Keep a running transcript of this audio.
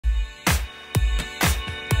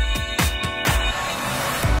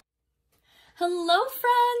Hello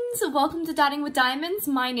friends! Welcome to Dotting with Diamonds.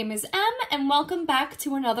 My name is Em and welcome back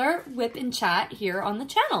to another WIP N CHAT here on the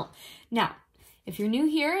channel. Now, if you're new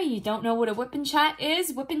here and you don't know what a WIP N CHAT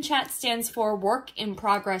is, WIP N CHAT stands for Work in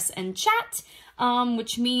Progress and Chat,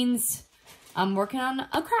 which means I'm working on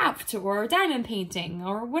a craft or diamond painting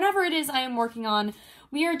or whatever it is I am working on.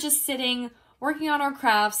 We are just sitting, working on our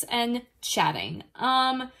crafts and chatting.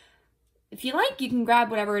 If you like, you can grab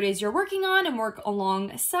whatever it is you're working on and work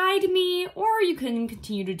alongside me, or you can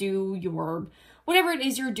continue to do your whatever it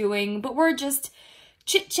is you're doing, but we're just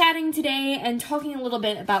chit-chatting today and talking a little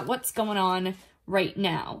bit about what's going on right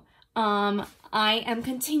now. I am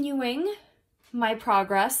continuing my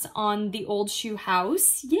progress on the old shoe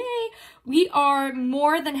house. Yay! We are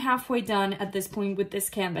more than halfway done at this point with this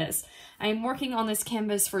canvas. I am working on this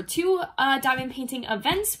canvas for two diamond painting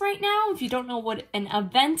events right now. If you don't know what an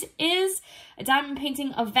event is, a diamond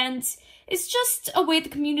painting event is just a way the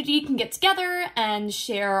community can get together and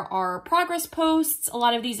share our progress posts. A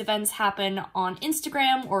lot of these events happen on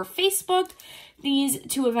Instagram or Facebook. These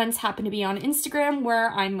two events happen to be on Instagram,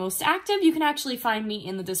 where I'm most active. You can actually find me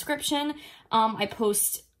in the description. I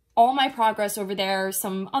post all my progress over there,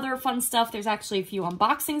 some other fun stuff. There's actually a few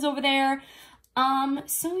unboxings over there.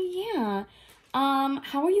 So yeah,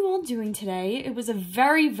 how are you all doing today? It was a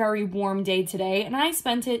very, very warm day today, and I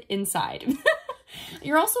spent it inside.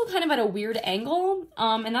 You're also kind of at a weird angle,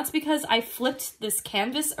 and that's because I flipped this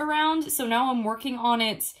canvas around, so now I'm working on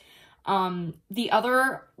it, the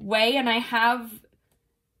other way, and I have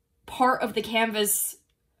part of the canvas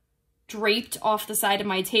draped off the side of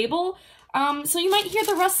my table, so you might hear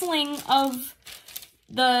the rustling of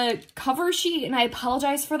the cover sheet, and I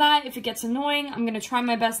apologize for that if it gets annoying. I'm gonna try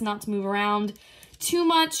my best not to move around too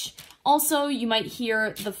much. Also, you might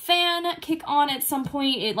hear the fan kick on at some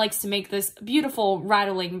point. It likes to make this beautiful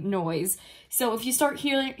rattling noise. So if you start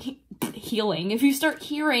if you start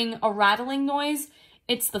hearing a rattling noise,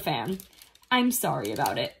 it's the fan. I'm sorry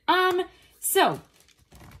about it. So,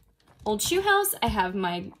 old shoe house, I have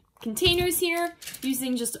my containers here,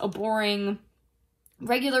 using just a boring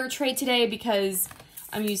regular tray today because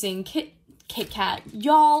I'm using Kit Kat.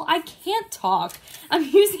 Y'all, I can't talk. I'm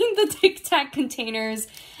using the Tic Tac containers,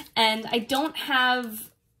 and I don't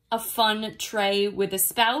have a fun tray with a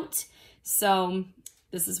spout, so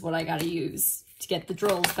this is what I gotta use to get the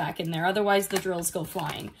drills back in there. Otherwise, the drills go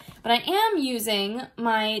flying. But I am using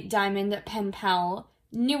my Diamond Pen Pal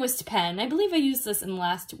newest pen. I believe I used this in the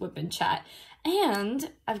last WIP N CHAT.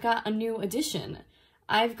 And I've got a new addition.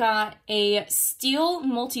 I've got a steel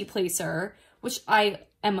multi-placer, which I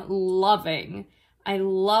am loving. I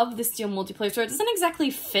love the steel multi-placer. It doesn't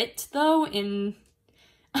exactly fit, though,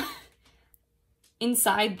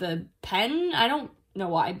 inside the pen. I don't know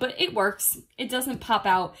why, but it works. It doesn't pop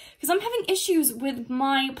out, because I'm having issues with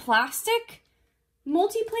my plastic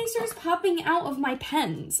multi-placers popping out of my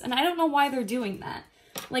pens, and I don't know why they're doing that.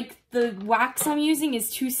 Like, the wax I'm using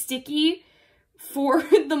is too sticky for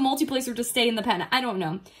the multi-placer to stay in the pen. I don't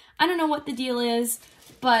know. I don't know what the deal is,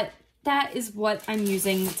 but that is what I'm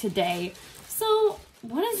using today. So,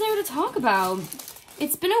 what is there to talk about?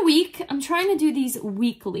 It's been a week. I'm trying to do these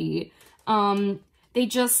weekly. They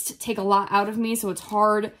just take a lot out of me, so it's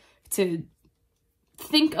hard to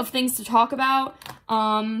think of things to talk about.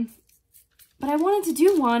 But I wanted to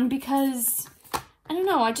do one because, I don't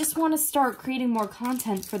know, I just want to start creating more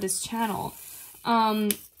content for this channel.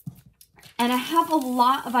 And I have a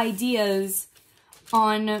lot of ideas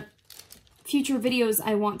on future videos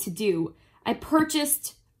I want to do. I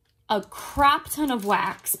purchased a crap ton of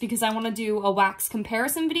wax because I want to do a wax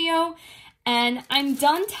comparison video, and I'm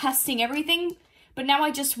done testing everything, but now I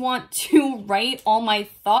just want to write all my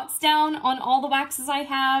thoughts down on all the waxes I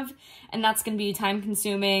have, and that's going to be time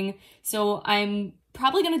consuming. So I'm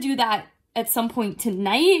probably going to do that at some point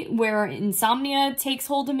tonight, where insomnia takes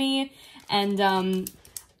hold of me, and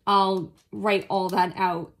I'll write all that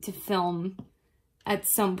out to film at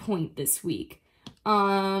some point this week.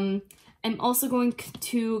 I'm also going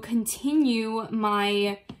to continue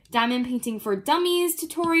my diamond painting for dummies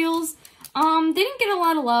tutorials. They didn't get a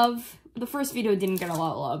lot of love. The first video didn't get a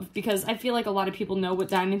lot of love because I feel like a lot of people know what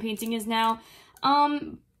diamond painting is now.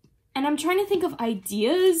 And I'm trying to think of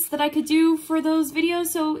ideas that I could do for those videos.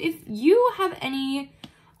 So if you have anything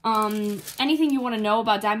you want to know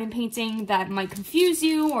about diamond painting that might confuse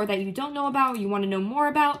you, or that you don't know about, or you want to know more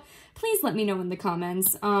about, please let me know in the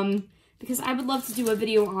comments, because I would love to do a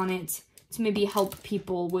video on it to maybe help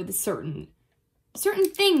people with certain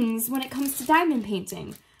things when it comes to diamond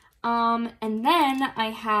painting. And then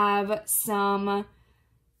I have some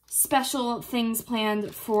special things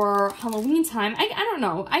planned for Halloween time. I don't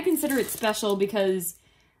know. I consider it special because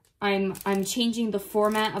I'm changing the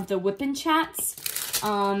format of the WIP N chats,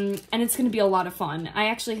 and it's going to be a lot of fun. I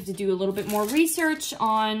actually have to do a little bit more research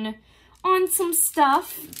on some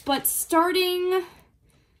stuff, but starting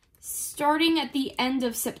at the end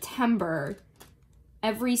of September,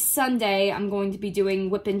 every Sunday I'm going to be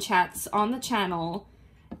doing WIP N chats on the channel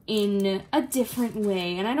in a different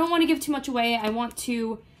way. And I don't want to give too much away. I want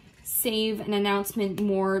to save an announcement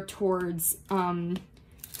more towards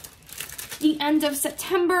the end of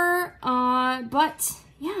September, but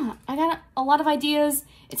yeah, I got a lot of ideas.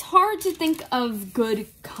 It's hard to think of good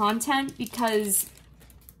content because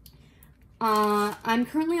I'm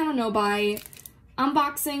currently on a no-buy.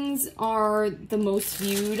 Unboxings are the most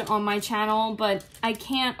viewed on my channel, but I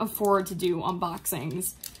can't afford to do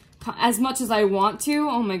unboxings as much as I want to.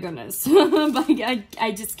 Oh my goodness. But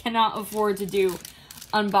I just cannot afford to do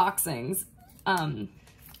unboxings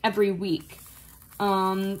every week.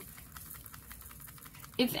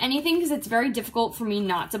 If anything, because it's very difficult for me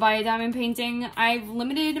not to buy a diamond painting, I've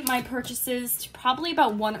limited my purchases to probably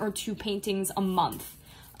about 1 or 2 paintings a month.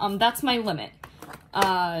 That's my limit.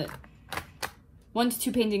 1 to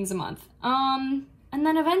 2 paintings a month. And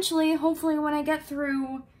then eventually, hopefully when I get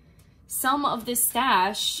through some of this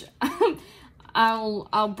stash,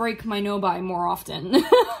 I'll break my no-buy more often.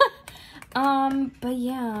 But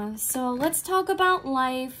yeah, so let's talk about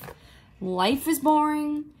life. Life is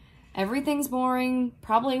boring. Everything's boring.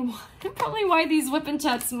 Probably why these WIP N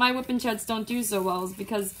chats, my WIP N chats don't do so well is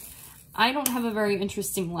because I don't have a very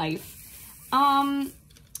interesting life. I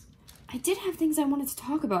did have things I wanted to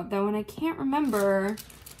talk about though, and I can't remember.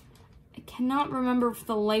 I cannot remember for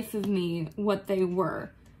the life of me what they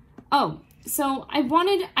were. Oh, so I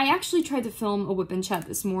actually tried to film a WIP N chat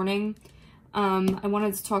this morning. I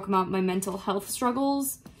wanted to talk about my mental health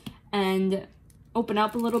struggles and open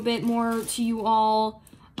up a little bit more to you all,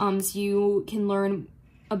 so you can learn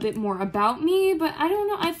a bit more about me, but I don't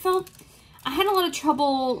know, I had a lot of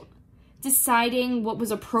trouble deciding what was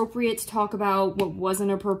appropriate to talk about, what wasn't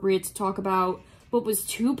appropriate to talk about, what was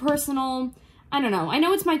too personal. I don't know. I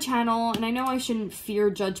know it's my channel, and I know I shouldn't fear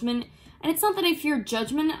judgment, and it's not that I fear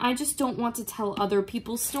judgment, I just don't want to tell other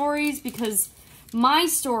people's stories, because my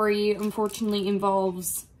story, unfortunately,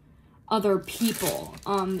 involves other people,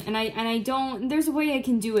 and I don't, there's a way I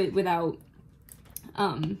can do it without,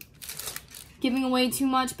 giving away too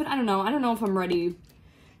much, but I don't know if I'm ready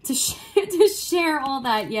to share all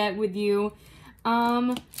that yet with you,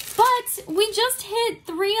 but we just hit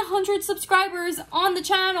 300 subscribers on the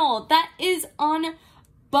channel. That is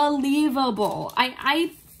unbelievable. I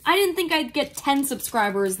didn't think I'd get 10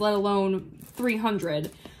 subscribers, let alone 300.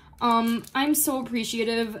 I'm so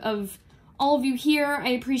appreciative of all of you here. I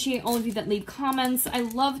appreciate all of you that leave comments. I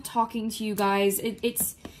love talking to you guys.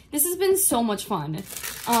 This has been so much fun.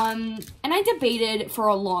 And I debated for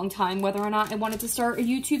a long time whether or not I wanted to start a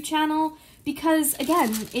YouTube channel because,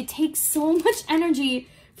 again, it takes so much energy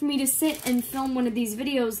for me to sit and film one of these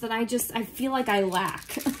videos that I feel like I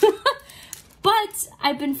lack. But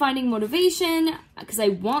I've been finding motivation because I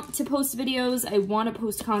want to post videos, I want to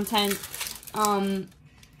post content,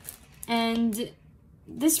 and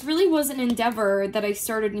this really was an endeavor that I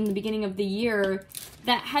started in the beginning of the year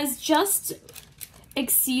that has just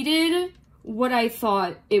exceeded what I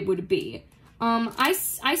thought it would be.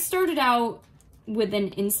 I started out with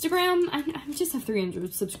an Instagram. I just have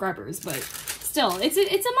 300 subscribers, but still, it's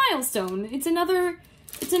a milestone. It's another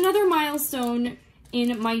milestone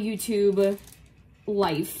in my YouTube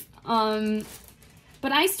life.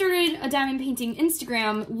 But I started a diamond painting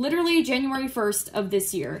Instagram literally January 1st of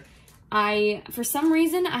this year. For some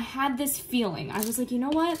reason, I had this feeling. I was like, you know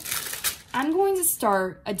what? I'm going to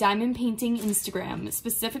start a diamond painting Instagram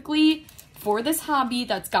specifically for this hobby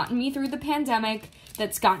that's gotten me through the pandemic,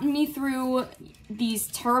 that's gotten me through these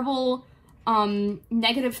terrible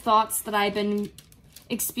negative thoughts that I've been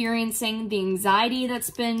experiencing, the anxiety that's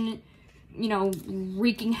been, you know,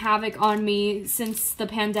 wreaking havoc on me since the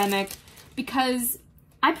pandemic, because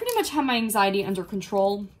I pretty much had my anxiety under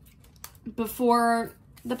control before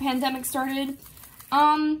the pandemic started.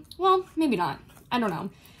 Well, maybe not. I don't know.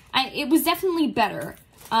 It was definitely better.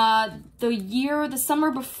 The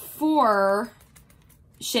summer before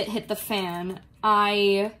shit hit the fan,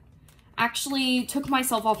 I actually took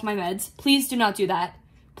myself off my meds. Please do not do that.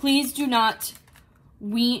 Please do not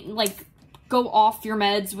go off your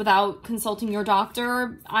meds without consulting your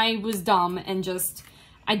doctor. I was dumb and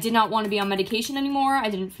I did not want to be on medication anymore. I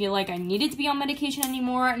didn't feel like I needed to be on medication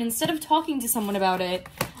anymore. And instead of talking to someone about it,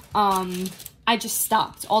 I just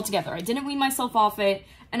stopped altogether. I didn't wean myself off it.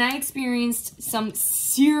 And I experienced some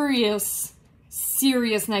serious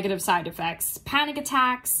negative side effects. Panic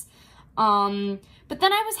attacks, But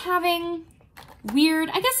then I was having weird,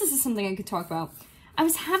 I guess this is something I could talk about. I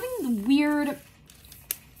was having the weird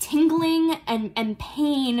tingling and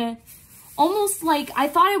pain, almost like I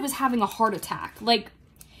thought I was having a heart attack. Like,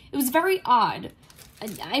 it was very odd.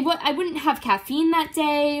 I wouldn't have caffeine that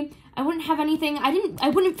day. I wouldn't have anything. I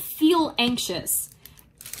wouldn't feel anxious.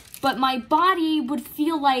 But my body would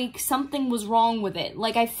feel like something was wrong with it.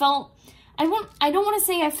 Like, I felt, I don't want to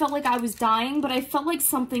say I felt like I was dying, but I felt like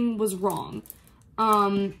something was wrong.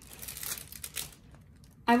 I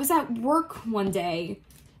was at work one day,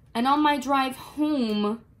 and on my drive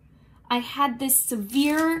home, I had this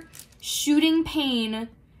severe shooting pain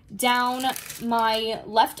down my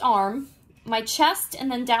left arm, my chest,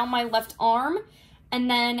 and then down my left arm. And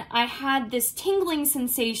then I had this tingling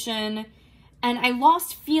sensation, and I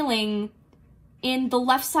lost feeling in the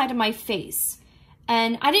left side of my face.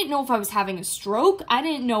 And I didn't know if I was having a stroke. I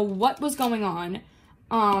didn't know what was going on.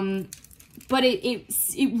 But it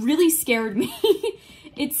really scared me.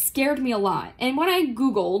 It scared me a lot. And when I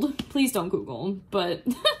Googled, please don't Google, but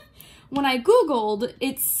when I Googled,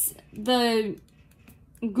 it's the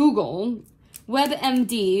Google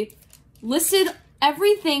WebMD listed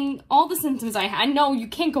everything, all the symptoms I had. No, you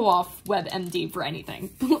can't go off WebMD for anything.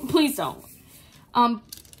 Please don't.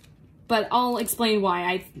 But I'll explain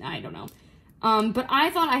why. I don't know. But I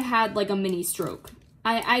thought I had like a mini stroke.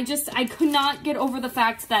 I could not get over the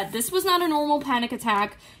fact that this was not a normal panic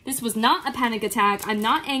attack. This was not a panic attack. I'm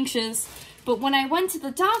not anxious. But when I went to the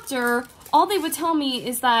doctor, all they would tell me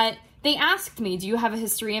is that they asked me, do you have a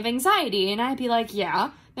history of anxiety? And I'd be like, yeah.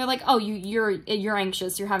 They're like, oh, you're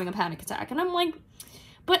anxious. You're having a panic attack. And I'm like,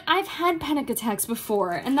 but I've had panic attacks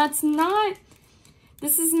before. And this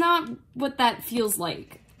is not what that feels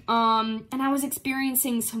like. And I was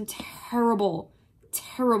experiencing some terrible,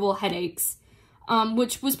 terrible headaches.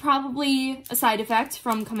 Which was probably a side effect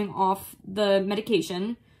from coming off the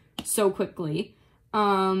medication so quickly.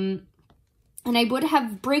 And I would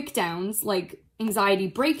have breakdowns, like anxiety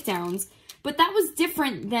breakdowns, but that was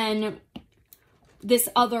different than this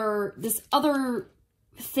other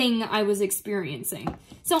thing I was experiencing.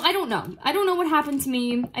 So I don't know. I don't know what happened to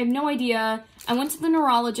me. I have no idea. I went to the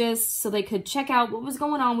neurologist so they could check out what was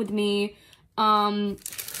going on with me.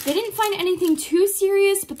 They didn't find anything too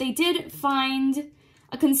serious, but they did find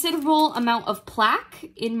a considerable amount of plaque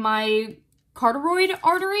in my carotid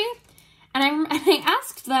artery. And I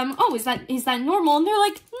asked them, oh, is that normal? And they're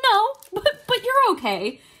like, no, but you're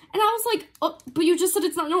okay. And I was like, oh, but you just said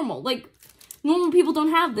it's not normal. Like, normal people don't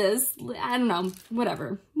have this. I don't know.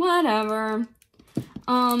 Whatever.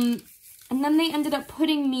 And then they ended up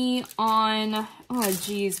putting me on, oh,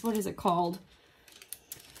 geez, what is it called?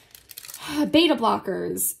 Beta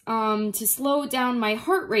blockers, to slow down my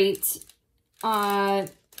heart rate,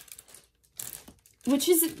 which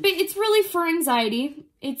is, it's really for anxiety.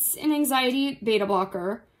 It's an anxiety beta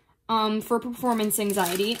blocker, for performance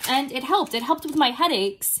anxiety, and it helped. It helped with my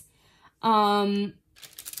headaches, but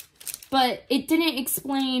it didn't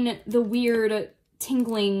explain the weird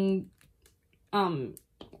tingling, and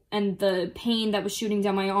the pain that was shooting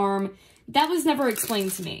down my arm. That was never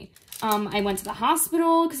explained to me. I went to the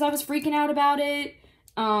hospital because I was freaking out about it.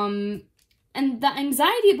 And the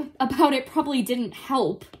anxiety about it probably didn't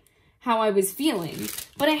help how I was feeling.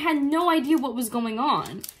 But I had no idea what was going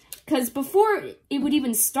on. Because before it would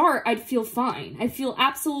even start, I'd feel fine. I'd feel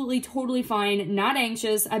absolutely, totally fine, not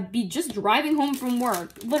anxious. I'd be just driving home from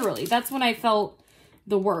work. Literally, that's when I felt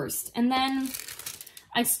the worst. And then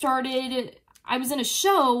I was in a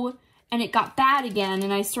show, and it got bad again,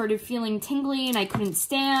 and I started feeling tingly, and I couldn't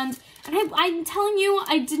stand. And I'm telling you,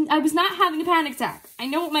 I was not having a panic attack. I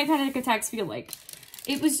know what my panic attacks feel like.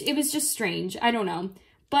 It was just strange. I don't know.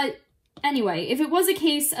 But anyway, if it was a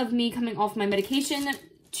case of me coming off my medication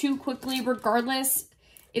too quickly, regardless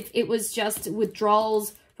if it was just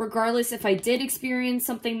withdrawals, regardless if I did experience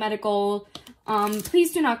something medical,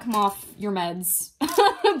 please do not come off your meds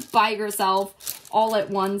by yourself all at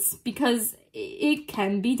once, because it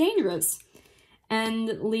can be dangerous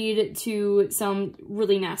and lead to some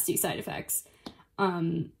really nasty side effects.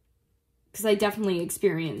 Because I definitely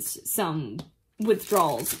experienced some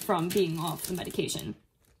withdrawals from being off the medication.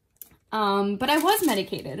 But I was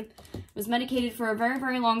medicated. I was medicated for a very,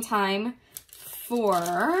 very long time for,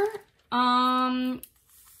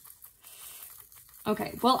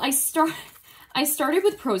 okay, well, I started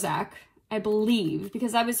with Prozac, I believe,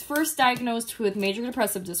 because I was first diagnosed with major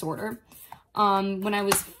depressive disorder when I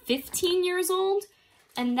was 15 years old,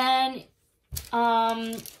 and then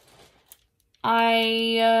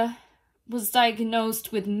I was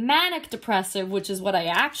diagnosed with manic depressive, which is what I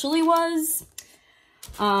actually was,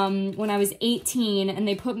 when I was 18, and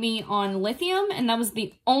they put me on lithium, and that was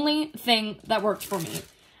the only thing that worked for me.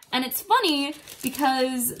 And it's funny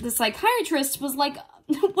because the psychiatrist was like,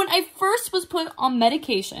 when I first was put on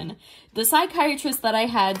medication, the psychiatrist that I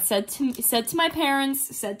had said to my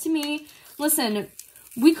parents, said to me, listen,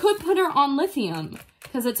 we could put her on lithium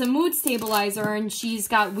because it's a mood stabilizer and she's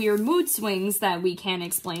got weird mood swings that we can't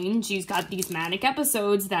explain. She's got these manic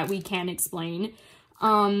episodes that we can't explain.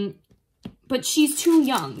 But she's too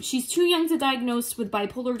young. She's too young to diagnose with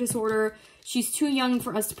bipolar disorder. She's too young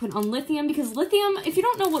for us to put on lithium because lithium, if you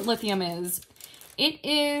don't know what lithium is, it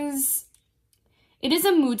is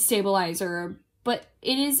a mood stabilizer, but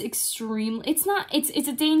it is it's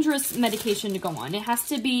a dangerous medication to go on. It has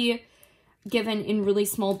to be given in really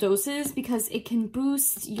small doses because it can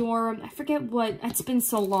boost your, I forget what, it's been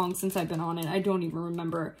so long since I've been on it, I don't even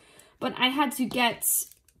remember. But I had to get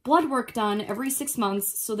blood work done every 6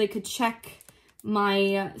 months so they could check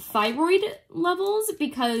my thyroid levels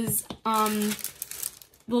because the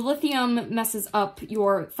lithium messes up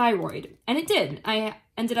your thyroid. And it did. I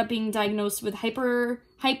ended up being diagnosed with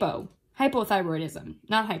hypothyroidism,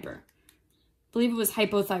 not hyper. I believe it was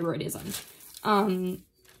hypothyroidism.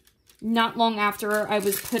 Not long after I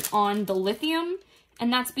was put on the lithium,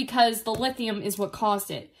 and that's because the lithium is what caused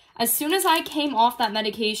it. As soon as I came off that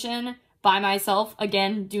medication by myself,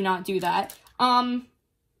 again, do not do that, I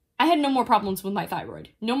had no more problems with my thyroid.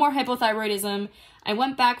 No more hypothyroidism. I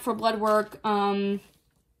went back for blood work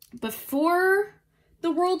before the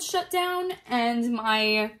world shut down, and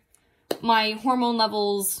my hormone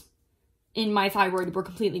levels in my thyroid were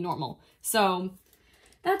completely normal. So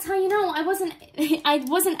that's how you know I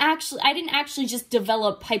didn't actually just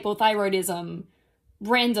develop hypothyroidism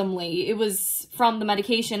randomly. It was from the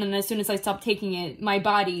medication, and as soon as I stopped taking it, my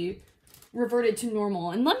body reverted to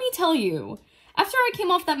normal. And let me tell you, after I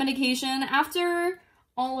came off that medication, after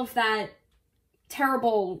all of that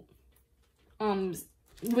terrible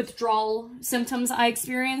withdrawal symptoms I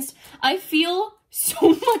experienced, I feel so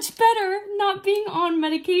much better not being on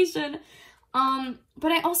medication.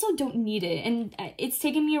 But I also don't need it, and it's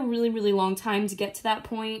taken me a really, really long time to get to that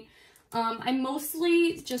point. I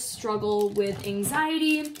mostly just struggle with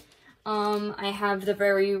anxiety. I have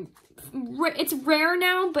it's rare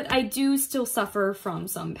now, but I do still suffer from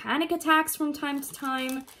some panic attacks from time to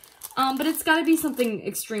time. But it's gotta be something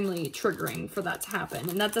extremely triggering for that to happen,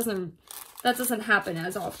 and that doesn't happen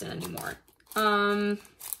as often anymore.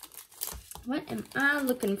 What am I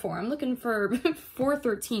looking for? I'm looking for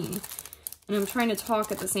 413. And I'm trying to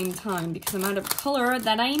talk at the same time because I'm out of color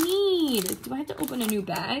that I need. Do I have to open a new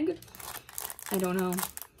bag? I don't know.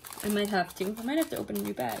 I might have to. I might have to open a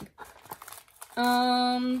new bag.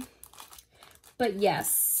 But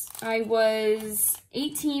yes, I was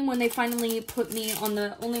 18 when they finally put me on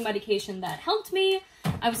the only medication that helped me.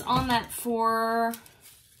 I was on that for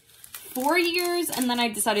 4 years, and then I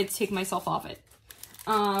decided to take myself off it.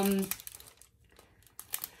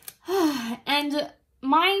 And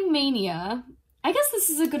my mania, I guess this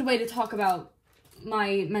is a good way to talk about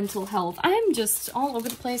my mental health. I'm just all over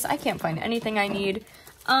the place. I can't find anything I need.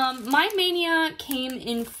 My mania came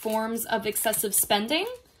in forms of excessive spending.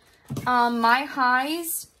 My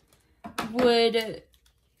highs would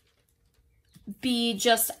be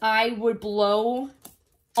just, I would blow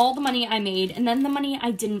all the money I made and then the money I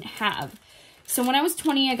didn't have. So when I was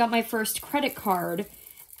 20, I got my first credit card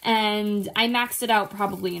and I maxed it out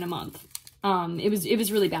probably in a month. It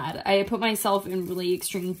was really bad. I put myself in really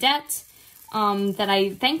extreme debt, that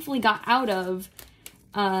I thankfully got out of,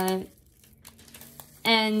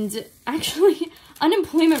 and actually,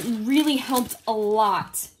 unemployment really helped a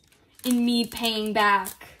lot in me paying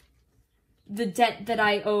back the debt that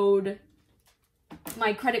I owed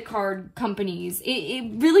my credit card companies.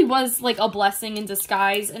 It really was like a blessing in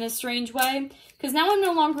disguise in a strange way, because now I'm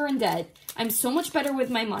no longer in debt. I'm so much better with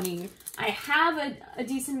my money. I have a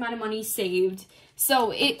decent amount of money saved,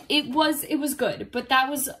 so it was good. But that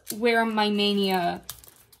was where my mania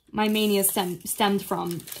stemmed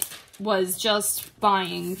from, was just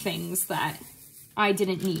buying things that I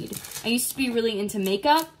didn't need. I used to be really into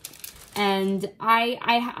makeup, and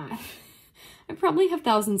I probably have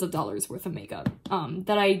thousands of dollars worth of makeup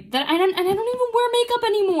that I don't even wear makeup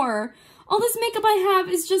anymore. All this makeup I have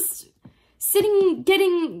is just sitting,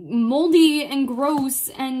 getting moldy and gross,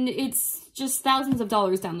 and it's just thousands of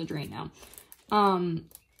dollars down the drain now.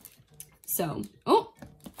 So, oh,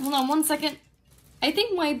 hold on one second. I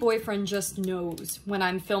think my boyfriend just knows when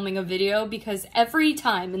I'm filming a video because every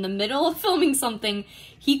time in the middle of filming something,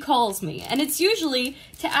 he calls me. And it's usually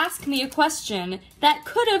to ask me a question that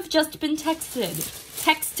could have just been texted.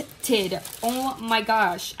 Oh my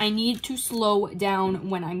gosh, I need to slow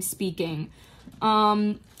down when I'm speaking.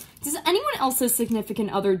 Does anyone else's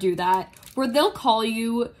significant other do that? Where they'll call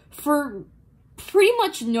you for pretty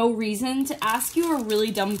much no reason to ask you a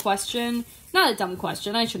really dumb question. Not a dumb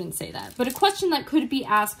question, I shouldn't say that, but a question that could be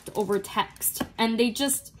asked over text. And then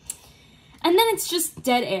it's just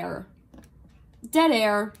dead air. Dead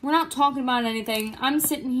air. We're not talking about anything. I'm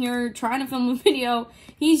sitting here trying to film a video.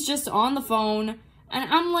 He's just on the phone.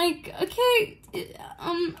 And I'm like, okay,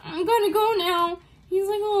 I'm gonna go now. He's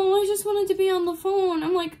like, oh, I just wanted to be on the phone.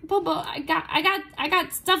 I'm like, Bubba, I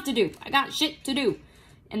got stuff to do. I got shit to do.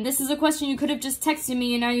 And this is a question you could have just texted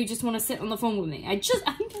me, and now you just want to sit on the phone with me. I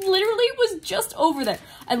literally was just over there.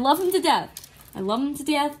 I love him to death. I love him to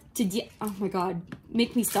death. Oh my god.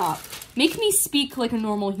 Make me stop. Make me speak like a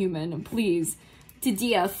normal human, please. To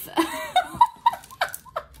death.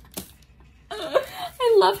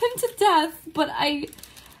 I love him to death, but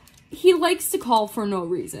he likes to call for no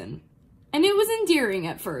reason. And it was endearing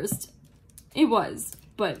at first. It was.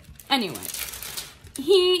 But anyway.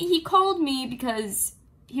 He called me because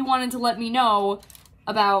he wanted to let me know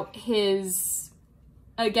about his,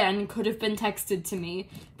 again, could have been texted to me,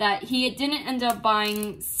 that he didn't end up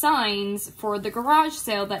buying signs for the garage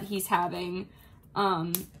sale that he's having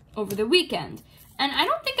over the weekend. And I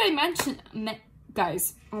don't think I mentioned,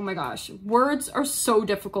 guys, oh my gosh, words are so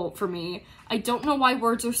difficult for me. I don't know why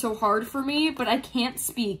words are so hard for me, but I can't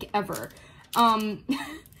speak ever. I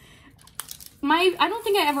don't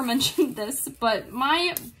think I ever mentioned this, but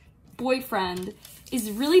my boyfriend is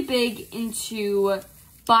really big into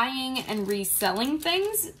buying and reselling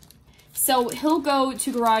things. So he'll go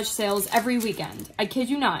to garage sales every weekend. I kid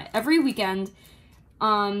you not. Every weekend,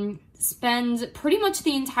 spend pretty much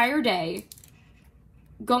the entire day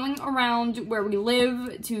going around where we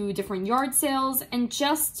live to different yard sales and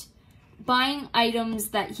just buying items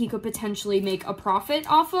that he could potentially make a profit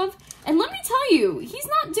off of. And let me tell you, he's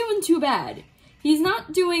not doing too bad. He's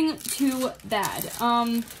not doing too bad.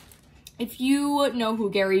 If you know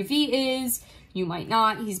who Gary Vee is, you might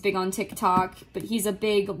not. He's big on TikTok, but he's a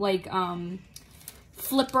big, like,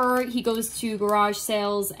 flipper. He goes to garage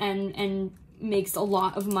sales and makes a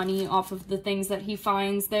lot of money off of the things that he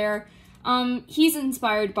finds there. He's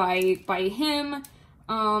inspired by him,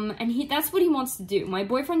 and that's what he wants to do. My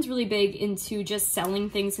boyfriend's really big into just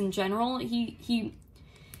selling things in general. He's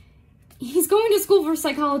going to school for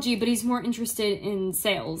psychology, but he's more interested in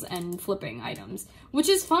sales and flipping items, which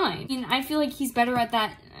is fine. I mean, I feel like he's better at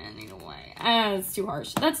that. Anyway, that's too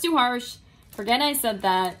harsh. That's too harsh. Forget I said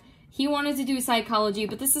that. He wanted to do psychology,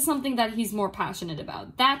 but this is something that he's more passionate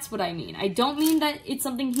about. That's what I mean. I don't mean that it's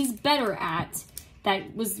something he's better at.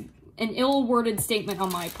 That was an ill-worded statement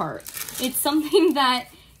on my part. It's something that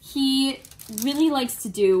he really likes to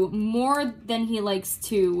do more than he likes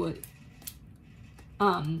to,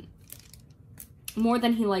 more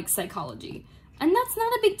than he likes psychology. And that's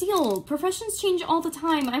not a big deal. Professions change all the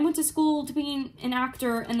time. I went to school to be an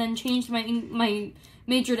actor and then changed my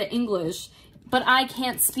major to English, but I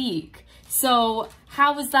can't speak. So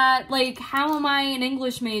how is that, like, how am I an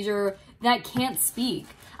English major that can't speak?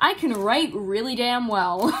 I can write really damn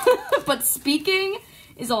well, but speaking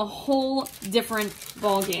is a whole different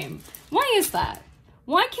ballgame. Why is that?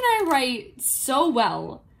 Why can I write so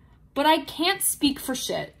well, but I can't speak for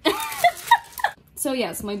shit? So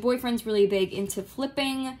yes, my boyfriend's really big into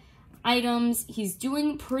flipping items. He's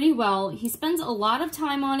doing pretty well. He spends a lot of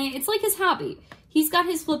time on it. It's like his hobby. He's got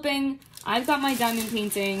his flipping, I've got my diamond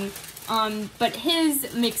painting, but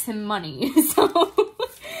his makes him money. So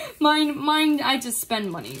mine, I just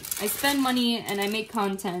spend money. I spend money and I make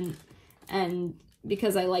content and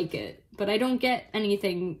because I like it, but I don't get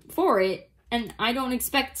anything for it and I don't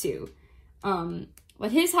expect to.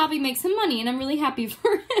 But his hobby makes him money and I'm really happy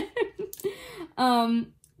for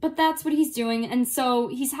him. But that's what he's doing. And so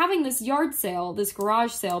he's having this yard sale, this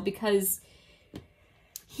garage sale, because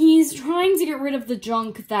he's trying to get rid of the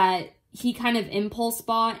junk that he kind of impulse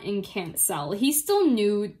bought and can't sell. He's still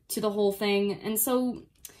new to the whole thing. And so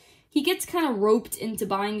he gets kind of roped into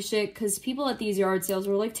buying shit because people at these yard sales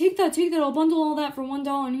were like, take that, I'll bundle all that for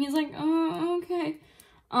 $1. And he's like, oh, okay.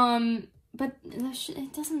 But that shit,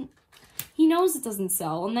 it doesn't, he knows it doesn't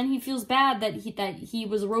sell. And then he feels bad that he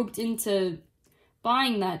was roped into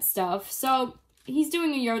buying that stuff. So he's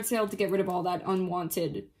doing a yard sale to get rid of all that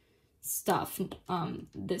unwanted stuff,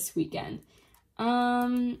 this weekend.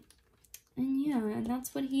 And yeah, and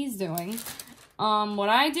that's what he's doing. What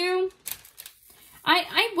I do,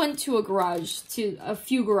 I went to a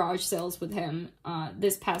few garage sales with him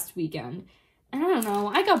this past weekend. And I don't know,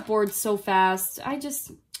 I got bored so fast.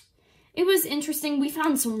 It was interesting. We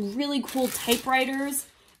found some really cool typewriters.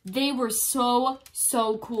 They were so,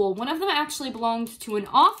 so cool. One of them actually belonged to an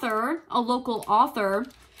author, a local author.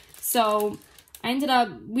 So I ended up,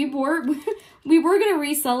 we were going to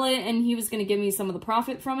resell it and he was going to give me some of the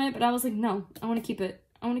profit from it. But I was like, no, I want to keep it.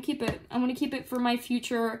 I want to keep it. I want to keep it for my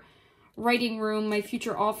future writing room, my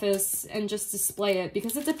future office, and just display it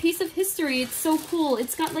because it's a piece of history. It's so cool.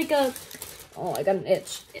 It's got like a, oh, I got an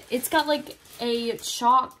itch. It's got like a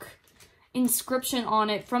chalk inscription on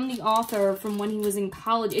it from the author from when he was in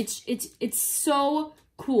college. It's so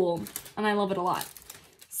cool and I love it a lot.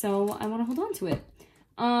 So I want to hold on to it.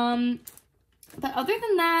 But other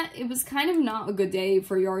than that, it was kind of not a good day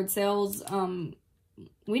for yard sales.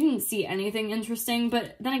 We didn't see anything interesting,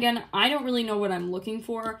 but then again, I don't really know what I'm looking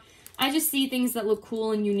for. I just see things that look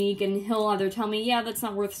cool and unique, and he'll either tell me, yeah, that's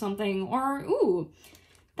not worth something, or, ooh,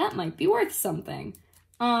 that might be worth something.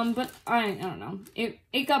 But I don't know.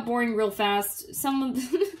 It got boring real fast. Some of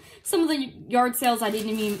the yard sales I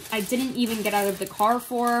didn't even get out of the car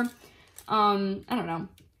for. I don't know.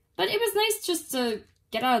 But it was nice just to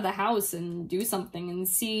get out of the house and do something and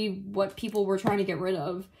see what people were trying to get rid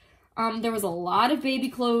of. There was a lot of baby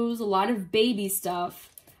clothes, a lot of baby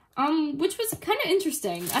stuff, which was kind of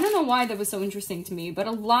interesting. I don't know why that was so interesting to me, but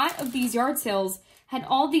a lot of these yard sales had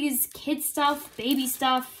all these kid stuff, baby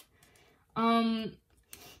stuff.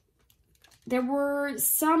 There were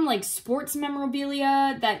some, like, sports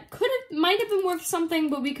memorabilia that might have been worth something,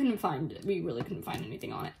 but we really couldn't find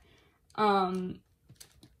anything on it.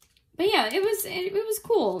 But yeah, it was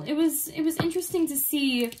cool. It was interesting to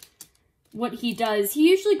see what he does. He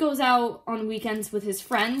usually goes out on weekends with his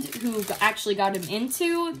friend who actually got him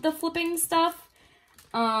into the flipping stuff.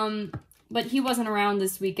 But he wasn't around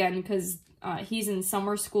this weekend because he's in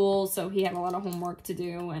summer school, so he had a lot of homework to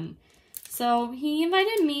do, and so he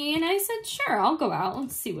invited me, and I said, sure, I'll go out.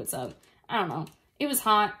 Let's see what's up. I don't know. It was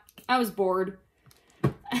hot. I was bored.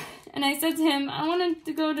 And I said to him, I wanted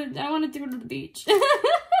to go to the beach.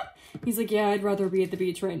 He's like, yeah, I'd rather be at the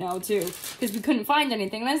beach right now, too. Because we couldn't find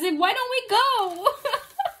anything. And I said, why don't we go?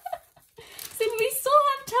 I said, we still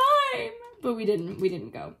have time. But we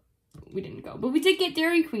didn't go. But we did get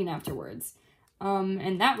Dairy Queen afterwards.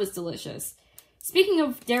 And that was delicious. Speaking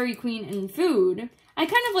of Dairy Queen and food, I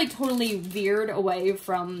kind of, like, totally veered away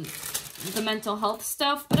from the mental health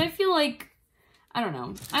stuff, but I feel like, I don't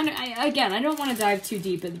know. Again, I don't want to dive too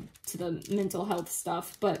deep into the mental health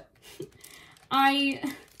stuff, but I've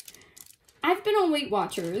been on Weight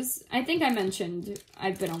Watchers. I think I mentioned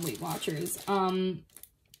I've been on Weight Watchers.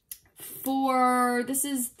 This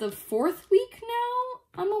is the 4th week now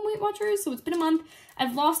I'm on Weight Watchers, so it's been a month.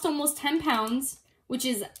 I've lost almost 10 pounds, which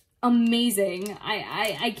is amazing.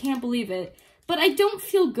 I can't believe it. But I don't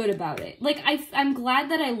feel good about it. Like, I'm glad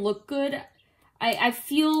that I look good. I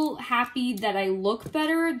feel happy that I look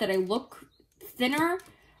better, that I look thinner,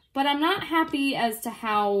 but I'm not happy as to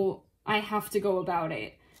how I have to go about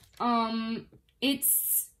it.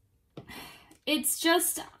 It's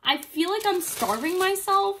just, I feel like I'm starving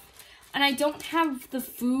myself, and I don't have the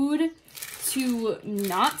food to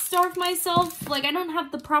not starve myself. Like, I don't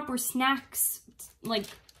have the proper snacks, like,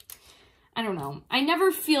 I don't know. I never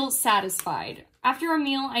feel satisfied. After a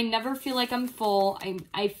meal, I never feel like I'm full.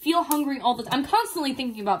 I feel hungry all the time. I'm constantly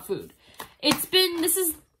thinking about food. This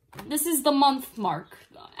is the month mark.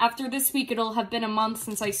 After this week, it'll have been a month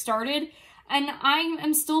since I started, and I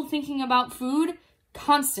am still thinking about food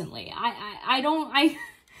constantly.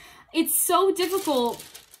 It's so difficult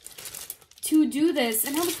to do this,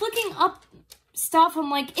 and I was looking up stuff. I'm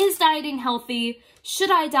like, is dieting healthy?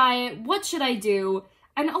 Should I diet? What should I do?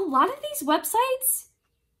 And a lot of these websites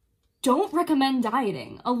don't recommend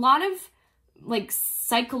dieting. A lot of, like,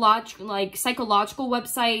 psychological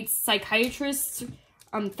websites, psychiatrists,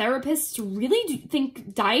 therapists really do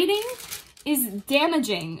think dieting is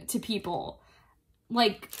damaging to people.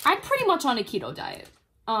 Like, I'm pretty much on a keto diet.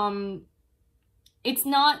 It's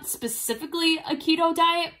not specifically a keto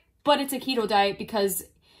diet, but it's a keto diet because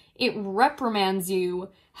it reprimands you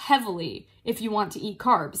heavily if you want to eat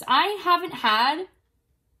carbs. I haven't had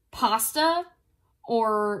pasta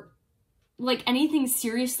or, like, anything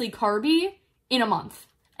seriously carby in a month.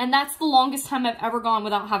 And that's the longest time I've ever gone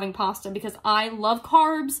without having pasta because I love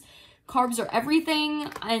carbs. Carbs are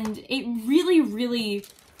everything, and it really, really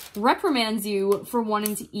reprimands you for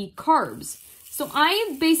wanting to eat carbs. So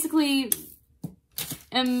I basically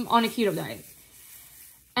am on a keto diet.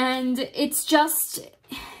 And it's just,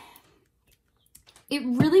 it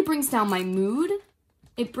really brings down my mood.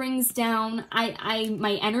 It brings down,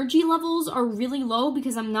 my energy levels are really low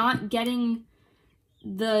because I'm not getting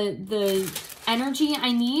the energy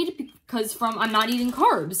I need because I'm not eating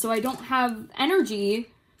carbs. So I don't have energy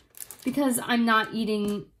because I'm not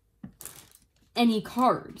eating any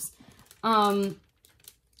carbs. I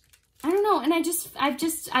don't know. And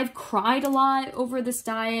I've cried a lot over this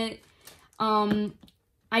diet.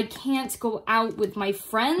 I can't go out with my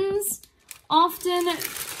friends often,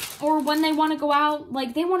 or when they want to go out.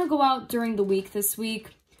 Like, they want to go out during the week this week.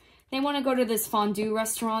 They want to go to this fondue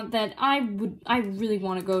restaurant that I really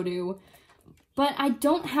want to go to, but I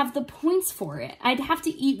don't have the points for it. I'd have to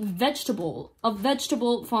eat a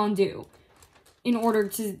vegetable fondue in order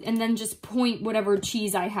to, and then just point whatever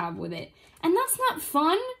cheese I have with it. And that's not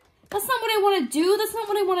fun. That's not what I want to do. That's not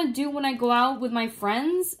what I want to do when I go out with my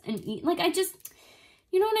friends and eat. Like,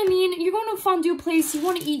 you know what I mean? You're going to a fondue place, you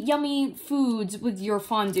want to eat yummy foods with your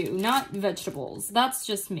fondue, not vegetables. That's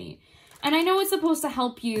just me. And I know it's supposed to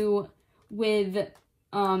help you with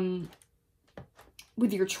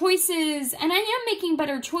your choices, and I am making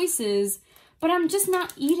better choices, but I'm just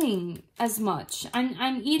not eating as much.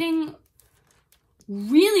 I'm eating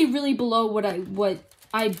really, really below what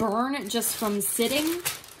I burn just from sitting.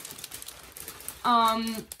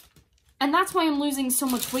 And that's why I'm losing so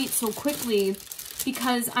much weight so quickly,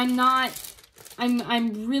 because I'm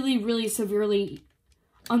really, really severely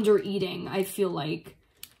under eating, I feel like.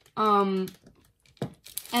 And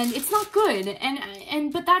it's not good.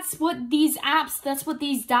 But that's what these apps, that's what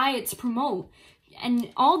these diets promote. And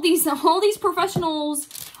all these professionals,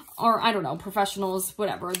 or I don't know, professionals,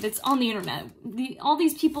 whatever, that's on the internet. All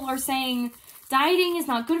these people are saying dieting is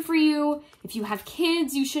not good for you. If you have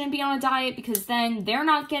kids, you shouldn't be on a diet because then they're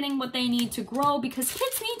not getting what they need to grow, because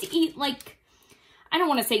kids need to eat, like, I don't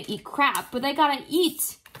want to say eat crap, but they gotta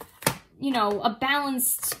eat, you know, a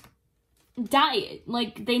balanced diet.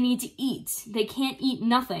 Like, they need to eat. They can't eat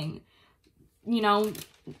nothing, you know,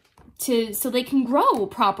 so they can grow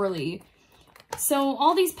properly. So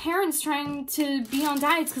all these parents trying to be on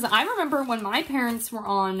diets, because I remember when my parents were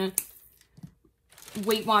on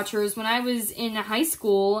Weight Watchers when I was in high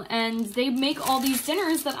school, and they make all these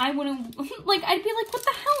dinners that I wouldn't, like, I'd be like, what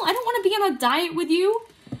the hell? I don't want to be on a diet with you.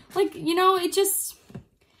 Like, you know, it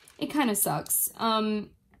kind of sucks.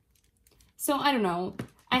 So I don't know.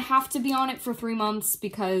 I have to be on it for 3 months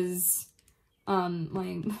because,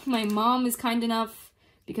 my mom is kind enough,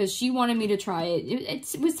 because she wanted me to try it.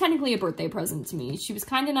 It was technically a birthday present to me. She was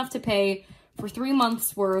kind enough to pay for 3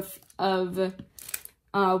 months worth of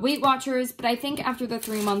Weight Watchers, but I think after the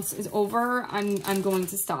 3 months is over, I'm going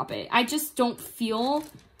to stop it. I just don't feel,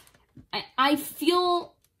 I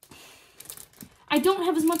feel I don't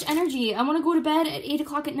have as much energy. I want to go to bed at 8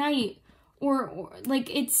 o'clock at night, or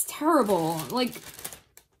like, it's terrible. Like,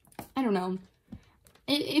 I don't know.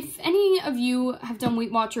 If any of you have done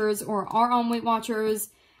Weight Watchers or are on Weight Watchers,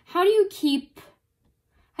 how do you keep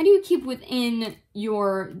within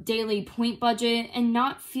your daily point budget and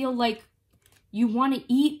not feel like you want to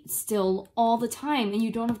eat still all the time and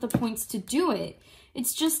you don't have the points to do it?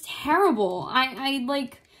 It's just terrible. I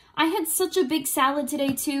had such a big salad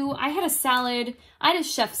today too. I had a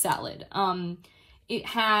chef salad. It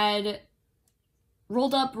had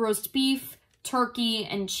rolled up roast beef, turkey,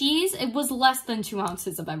 and cheese. It was less than 2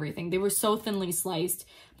 ounces of everything. They were so thinly sliced,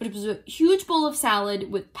 but it was a huge bowl of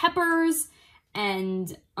salad with peppers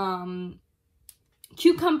and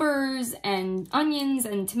cucumbers and onions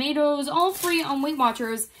and tomatoes, all free on Weight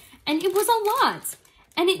Watchers, and it was a lot,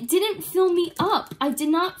 and it didn't fill me up. I did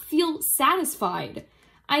not feel satisfied.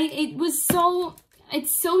 It's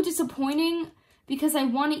so disappointing because I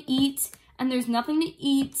want to eat and there's nothing to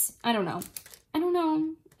eat. I don't know.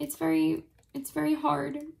 It's very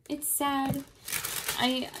hard. It's sad.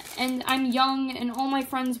 I'm young and all my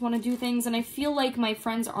friends want to do things, and I feel like my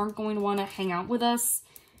friends aren't going to want to hang out with us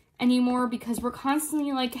anymore because we're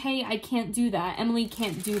constantly like, hey, I can't do that. Emily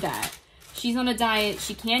can't do that. She's on a diet.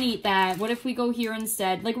 She can't eat that. What if we go here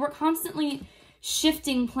instead? Like, we're constantly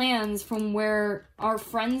shifting plans from where our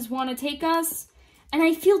friends want to take us, and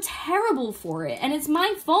I feel terrible for it. And it's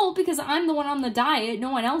my fault because I'm the one on the diet.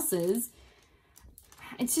 No one else is.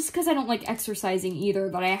 It's just because I don't like exercising either,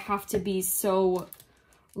 but I have to be so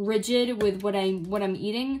rigid with what I'm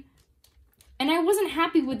eating. And I wasn't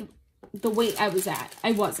happy with the weight I was at.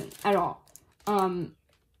 I wasn't at all.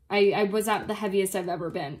 I was at the heaviest I've ever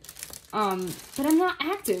been. But I'm not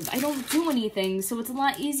active. I don't do anything, so it's a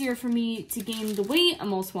lot easier for me to gain the weight.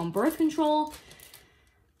 I'm also on birth control.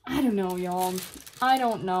 I don't know, y'all. I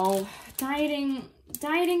don't know. Dieting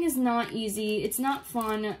is not easy. It's not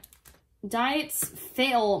fun. Diets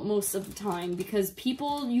fail most of the time because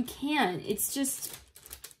you can't. It's just,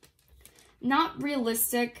 not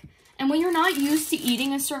realistic. And when you're not used to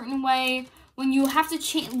eating a certain way, when you have to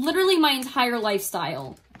change, literally my entire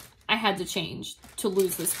lifestyle, I had to change to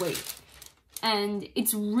lose this weight. And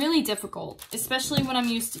it's really difficult, especially when I'm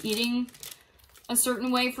used to eating a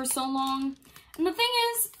certain way for so long. And the thing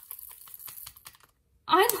is,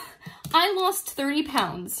 I lost 30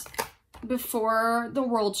 pounds before the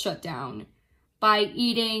world shut down by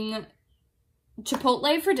eating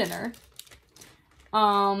Chipotle for dinner,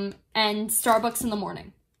 and Starbucks in the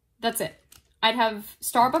morning. That's it. I'd have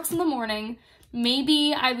Starbucks in the morning.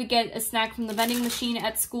 Maybe I would get a snack from the vending machine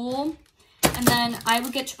at school, and then I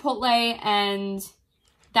would get Chipotle, and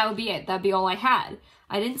that would be it. That'd be all I had.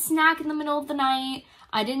 I didn't snack in the middle of the night.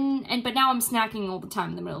 But now I'm snacking all the time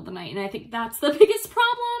in the middle of the night, and I think that's the biggest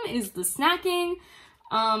problem, is the snacking,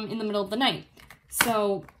 in the middle of the night.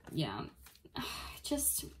 So, yeah.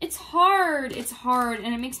 It's hard,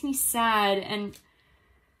 and it makes me sad, and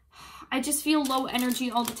I just feel low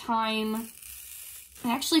energy all the time.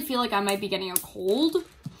 I actually feel like I might be getting a cold.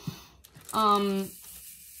 Like,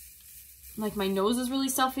 my nose is really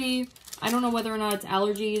stuffy. I don't know whether or not it's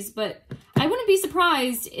allergies, but I wouldn't be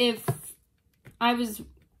surprised if I was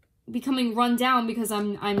becoming run down because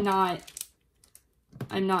I'm not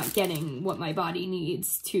getting what my body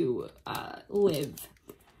needs to live.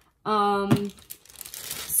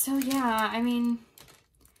 So yeah, I mean,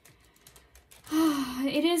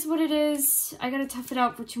 it is what it is. I gotta tough it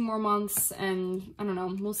out for 2 more months, and I don't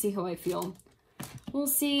know, we'll see how I feel. We'll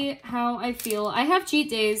see how I feel. I have cheat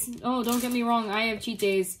days. Oh, don't get me wrong, I have cheat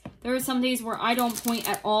days. There are some days where I don't point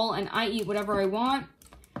at all and I eat whatever I want.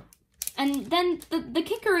 And then the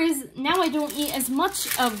kicker is, now I don't eat as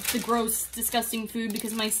much of the gross, disgusting food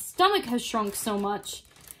because my stomach has shrunk so much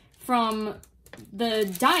from the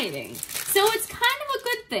dieting. So it's kind of a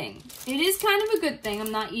good thing. It is kind of a good thing.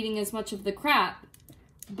 I'm not eating as much of the crap.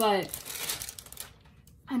 But,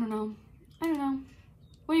 I don't know. I don't know.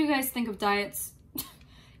 What do you guys think of diets?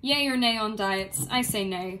 Yay or nay on diets? I say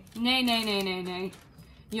nay. Nay, nay, nay, nay, nay.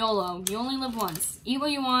 YOLO. You only live once. Eat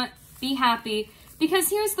what you want. Be happy. Because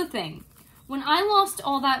here's the thing. When I lost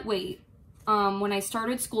all that weight, when I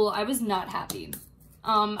started school, I was not happy.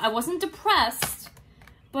 I wasn't depressed,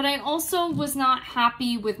 but I also was not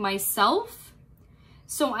happy with myself,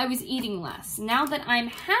 so I was eating less. Now that I'm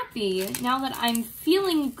happy, now that I'm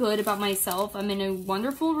feeling good about myself, I'm in a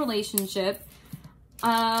wonderful relationship,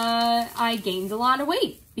 I gained a lot of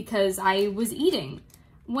weight because I was eating.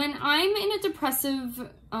 When I'm in a depressive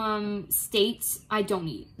state, I don't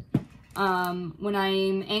eat. When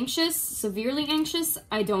I'm anxious, severely anxious,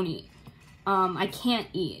 I don't eat. I can't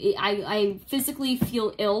eat. I physically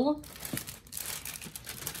feel ill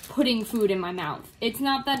putting food in my mouth. It's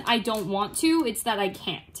not that I don't want to, it's that I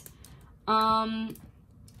can't.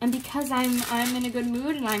 And because I'm in a good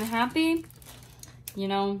mood and I'm happy, you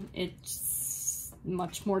know, it's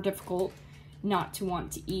much more difficult not to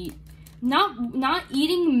want to eat. Not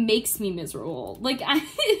eating makes me miserable. Like,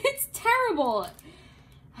 it's terrible.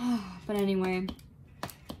 But anyway,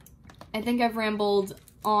 I think I've rambled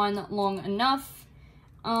on long enough.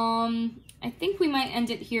 I think we might end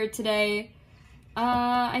it here today.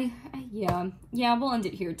 Yeah, we'll end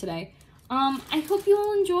it here today. I hope you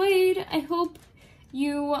all enjoyed. I hope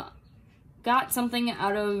you got something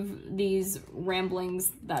out of these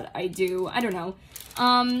ramblings that I do. I don't know.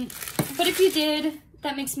 But if you did,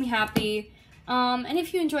 that makes me happy. And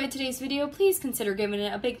if you enjoyed today's video, please consider giving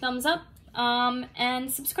it a big thumbs up.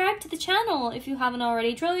 And subscribe to the channel if you haven't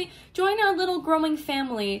already. Join our little growing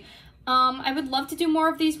family. I would love to do more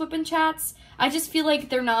of these WIP N chats. I just feel like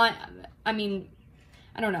they're not, I mean,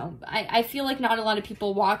 I don't know. I feel like not a lot of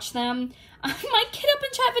people watch them. My Kid Up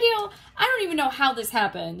and Chat video, I don't even know how this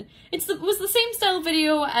happened. It was the same style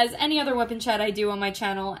video as any other WIP N chat I do on my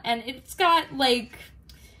channel, and it's got like,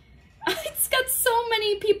 it's got so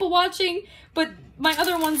many people watching, but my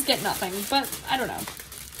other ones get nothing. But I don't know.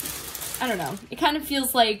 I don't know. It kind of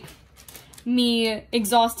feels like me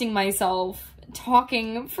exhausting myself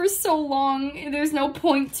talking for so long. There's no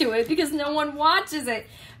point to it because no one watches it.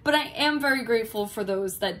 But I am very grateful for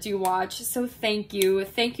those that do watch. So thank you.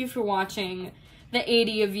 Thank you for watching. The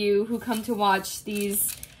 80 of you who come to watch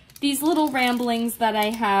these little ramblings that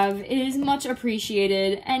I have. It is much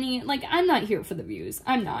appreciated. I'm not here for the views.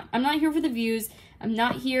 I'm not here for the views. I'm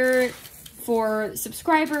not here for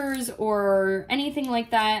subscribers or anything like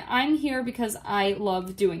that. I'm here because I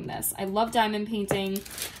love doing this. I love diamond painting.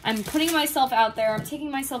 I'm putting myself out there. I'm taking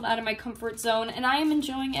myself out of my comfort zone, and I am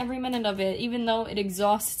enjoying every minute of it, even though it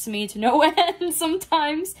exhausts me to no end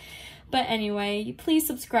sometimes. But anyway, please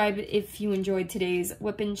subscribe if you enjoyed today's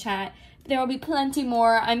WIP N chat. There will be plenty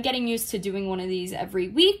more. I'm getting used to doing one of these every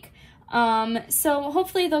week. So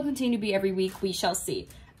hopefully they'll continue to be every week. We shall see.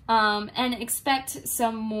 And expect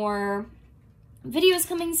some more videos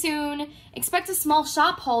coming soon. Expect a small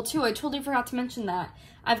shop haul too. I totally forgot to mention that.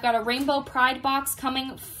 I've got a Rainbow Pride box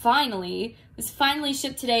coming finally. It was finally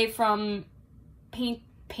shipped today from Paint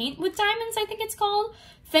with Diamonds, I think it's called.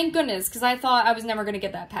 Thank goodness, because I thought I was never going to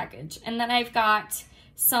get that package. And then I've got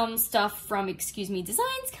some stuff from Excuse Me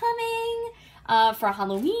Designs coming for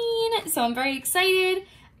Halloween. So I'm very excited.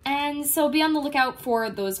 And so be on the lookout for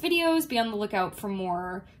those videos. Be on the lookout for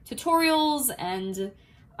more tutorials. And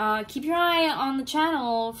keep your eye on the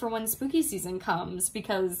channel for when spooky season comes.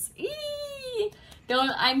 Because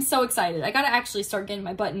I'm so excited. I gotta actually start getting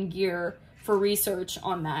my butt in gear for research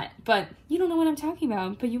on that. But you don't know what I'm talking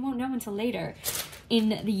about. But you won't know until later in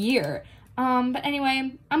the year. But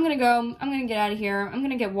anyway, I'm gonna go. I'm gonna get out of here. I'm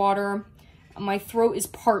gonna get water. My throat is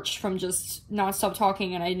parched from just nonstop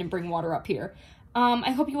talking, and I didn't bring water up here.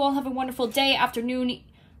 I hope you all have a wonderful day, afternoon,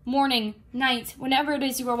 morning, night, whenever it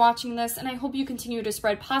is you are watching this, and I hope you continue to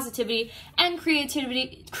spread positivity and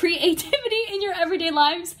creativity in your everyday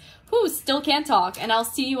lives. Who still can't talk, and I'll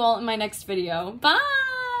see you all in my next video. Bye!